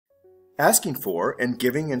Asking for and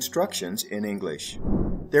giving instructions in English.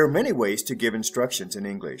 There are many ways to give instructions in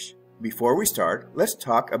English. Before we start, let's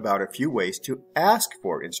talk about a few ways to ask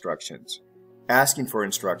for instructions. Asking for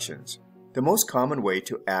instructions. The most common way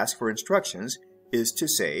to ask for instructions is to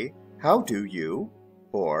say, "How do you?"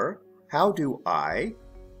 or "How do I?"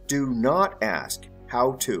 Do not ask,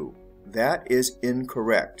 "How to?" That is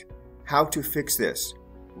incorrect. "How to fix this?"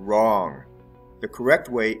 Wrong. The correct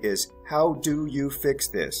way is, "How do you fix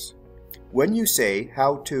this?" When you say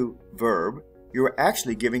 "how to" verb, you are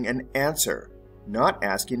actually giving an answer, not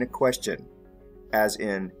asking a question. As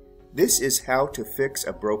in, "This is how to fix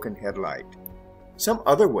a broken headlight." Some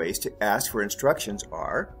other ways to ask for instructions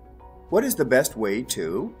are, "What is the best way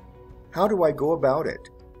to?" "How do I go about it?"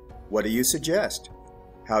 "What do you suggest?"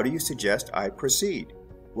 "How do you suggest I proceed?"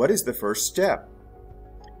 "What is the first step?"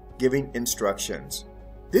 Giving instructions.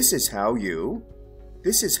 "This is how you."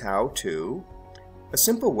 "This is how to." A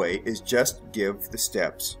simple way is just give the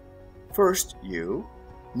steps. First you,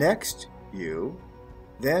 next you,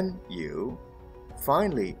 then you,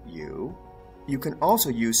 finally you. You can also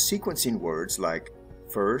use sequencing words like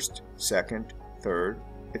first, second, third,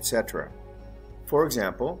 etc. For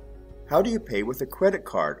example, how do you pay with a credit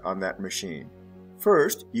card on that machine?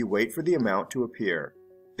 First, you wait for the amount to appear.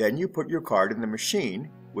 Then you put your card in the machine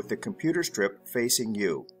with the computer strip facing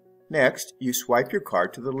you. Next, you swipe your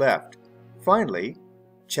card to the left. Finally,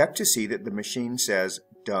 check to see that the machine says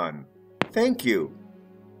 "Done." Thank you!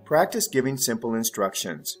 Practice giving simple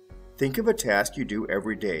instructions. Think of a task you do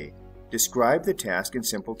every day. Describe the task in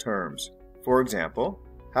simple terms. For example,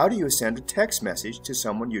 how do you send a text message to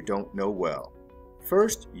someone you don't know well?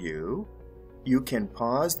 First, you can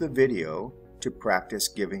pause the video to practice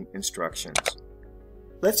giving instructions.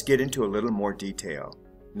 Let's get into a little more detail.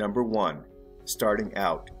 Number 1. Starting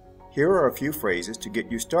out. Here are a few phrases to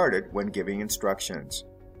get you started when giving instructions.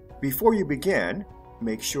 Before you begin,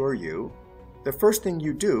 make sure the first thing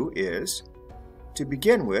you do is, to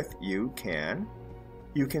begin with, you can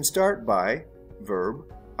start by verb,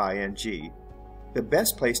 ing. The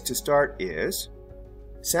best place to start is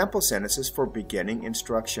sample sentences for beginning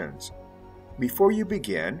instructions. Before you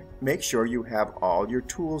begin, make sure you have all your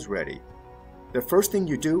tools ready. The first thing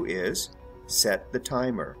you do is set the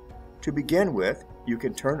timer. To begin with, you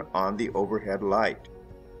can turn on the overhead light.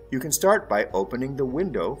 You can start by opening the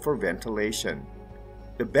window for ventilation.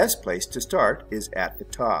 The best place to start is at the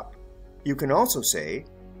top. You can also say,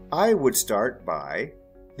 "I would start by,"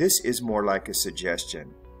 this is more like a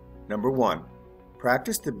suggestion. Number 1.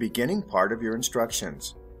 Practice the beginning part of your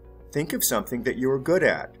instructions. Think of something that you are good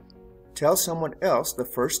at. Tell someone else the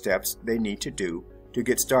first steps they need to do to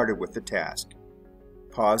get started with the task.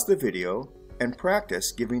 Pause the video and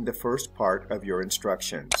practice giving the first part of your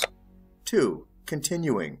instructions. 2.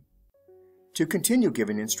 Continuing. To continue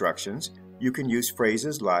giving instructions, you can use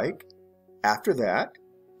phrases like, "After that,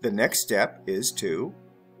 the next step is to,"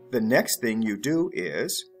 "the next thing you do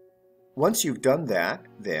is," "once you've done that,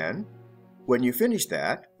 then," "when you finish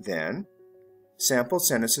that, then." Sample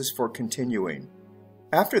sentences for continuing.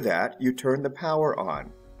 After that, you turn the power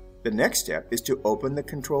on. The next step is to open the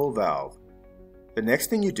control valve. The next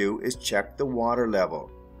thing you do is check the water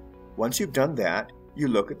level. Once you've done that, you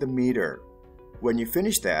look at the meter. When you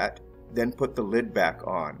finish that, then put the lid back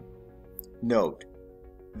on. Note,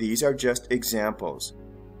 these are just examples.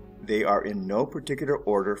 They are in no particular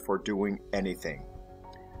order for doing anything.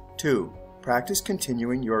 2. Practice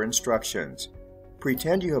continuing your instructions.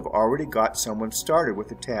 Pretend you have already got someone started with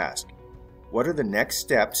the task. What are the next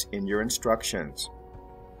steps in your instructions?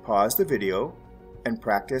 Pause the video and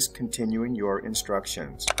practice continuing your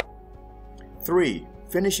instructions. 3.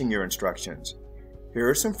 Finishing your instructions. Here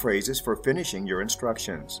are some phrases for finishing your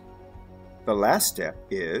instructions. The last step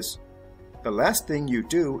is, the last thing you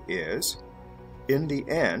do is, in the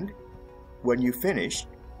end, when you finish,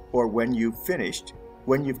 or when you've finished,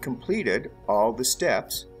 when you've completed all the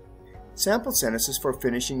steps. Sample sentences for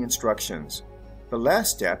finishing instructions. The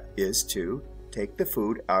last step is to take the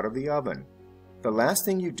food out of the oven. The last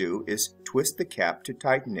thing you do is twist the cap to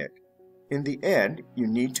tighten it. In the end, you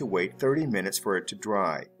need to wait 30 minutes for it to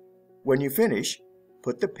dry. When you finish,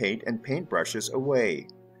 put the paint and paintbrushes away.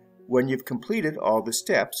 When you've completed all the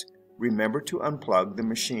steps, remember to unplug the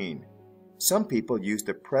machine. Some people use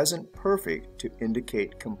the present perfect to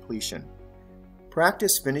indicate completion.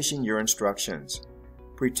 Practice finishing your instructions.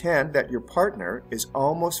 Pretend that your partner is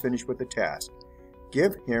almost finished with the task.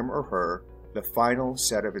 Give him or her the final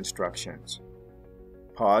set of instructions.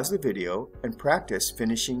 Pause the video and practice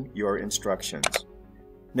finishing your instructions.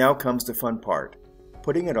 Now comes the fun part,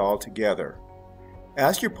 putting it all together.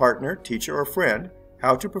 Ask your partner, teacher, or friend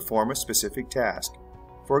how to perform a specific task.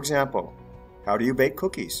 For example, how do you bake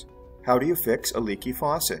cookies? How do you fix a leaky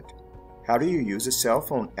faucet? How do you use a cell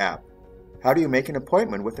phone app? How do you make an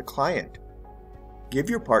appointment with a client? Give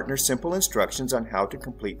your partner simple instructions on how to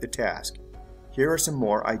complete the task. Here are some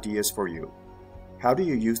more ideas for you. How do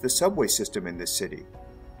you use the subway system in this city?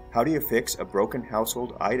 How do you fix a broken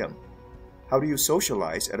household item? How do you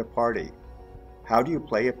socialize at a party? How do you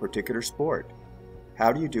play a particular sport?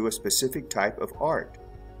 How do you do a specific type of art?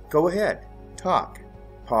 Go ahead, talk.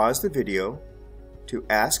 Pause the video to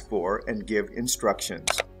ask for and give instructions.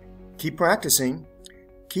 Keep practicing.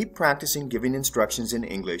 Keep practicing giving instructions in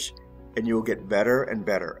English, and you will get better and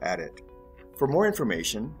better at it. For more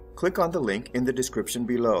information, click on the link in the description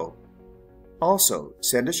below. Also,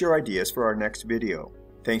 send us your ideas for our next video.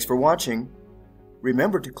 Thanks for watching.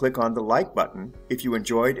 Remember to click on the like button if you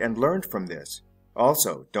enjoyed and learned from this.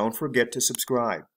 Also, don't forget to subscribe.